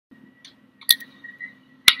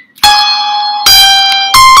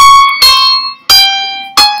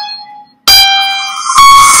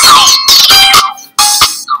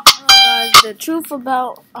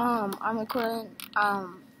about I'm recording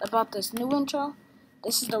about this new intro.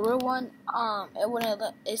 This is the real one.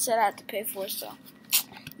 It said I had to pay for it, so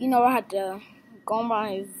I had to go on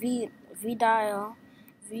my Vid.io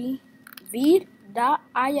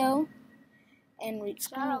and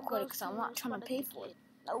record it because I'm not trying to pay for it.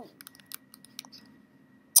 No.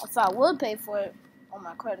 If I would pay for it on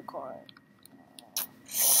my credit card,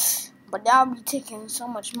 but that would be taking so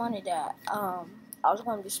much money that I was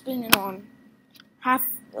going to be spending on half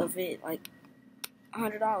of it, like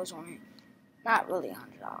 $100 on it. Not really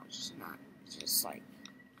 $100. It's not. It's just like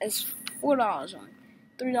it's $4 on it.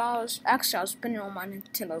 $3. Actually, I was spending on my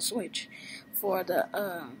Nintendo Switch for the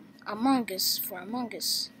Among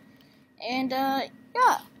Us. And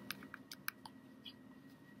yeah,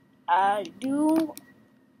 I do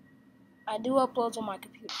uploads on my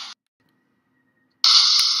computer.